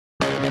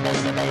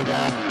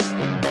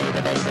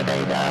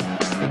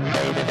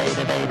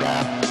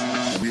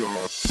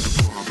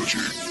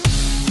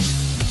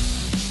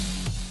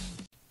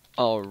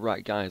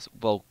Alright guys,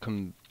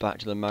 welcome back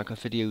to the Minecraft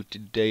video.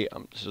 Today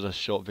this is a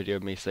short video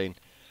of me saying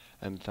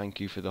thank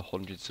you for the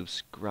 100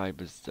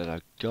 subscribers that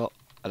I got.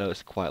 I know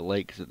it's quite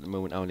late because at the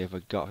moment I only ever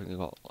got, I think I've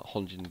got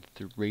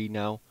 103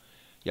 now.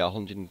 Yeah,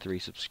 103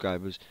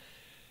 subscribers.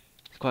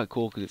 It's quite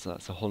cool because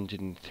that's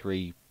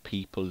 103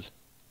 people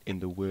in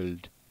the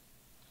world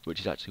which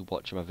is actually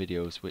watching my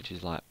videos, which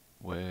is like,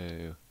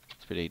 whoa,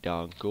 it's pretty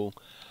darn cool.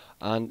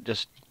 And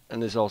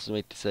there's also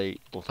me to say,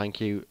 well,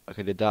 thank you. I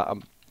did that.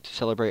 To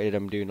celebrate it,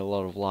 I'm doing a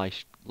lot of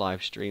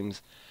live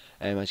streams,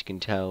 as you can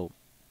tell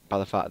by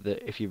the fact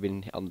that if you've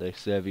been on the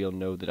server, you'll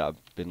know that I've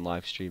been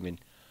live streaming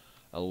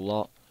a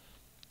lot.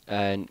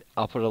 And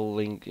I'll put a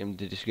link in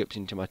the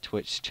description to my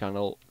Twitch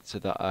channel so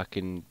that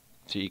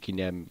you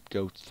can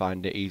go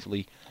find it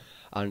easily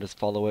and just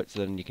follow it,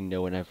 so then you can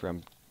know whenever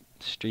I'm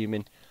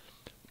streaming.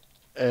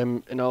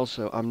 And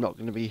also, I'm not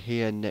going to be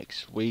here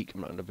next week. I'm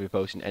not going to be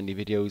posting any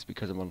videos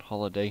because I'm on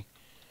holiday.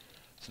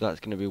 So that's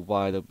going to be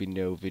why there'll be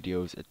no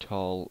videos at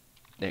all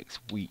next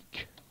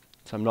week.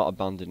 So I'm not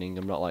abandoning,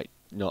 I'm not like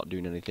not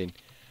doing anything.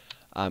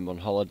 I'm on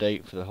holiday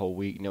for the whole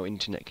week, no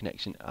internet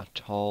connection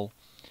at all.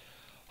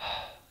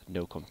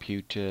 No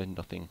computer,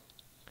 nothing.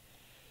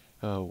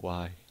 Oh,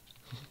 why?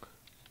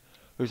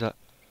 Who's that?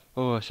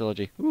 Oh,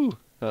 astrology. Ooh,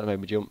 that made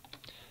me jump.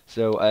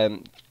 So,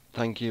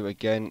 thank you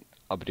again.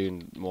 I'll be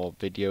doing more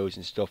videos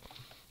and stuff.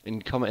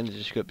 And comment in the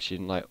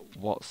description, like,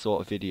 what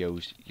sort of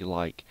videos you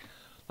like.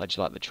 Like, do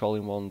you like the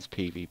trolling ones,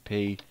 PvP?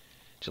 Do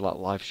you like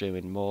live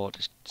streaming more?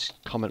 Just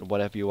comment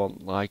whatever you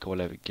want, like, or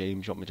whatever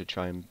games you want me to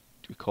try and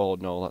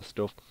record and all that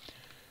stuff.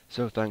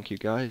 So, thank you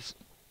guys.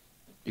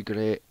 You're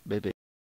great, baby.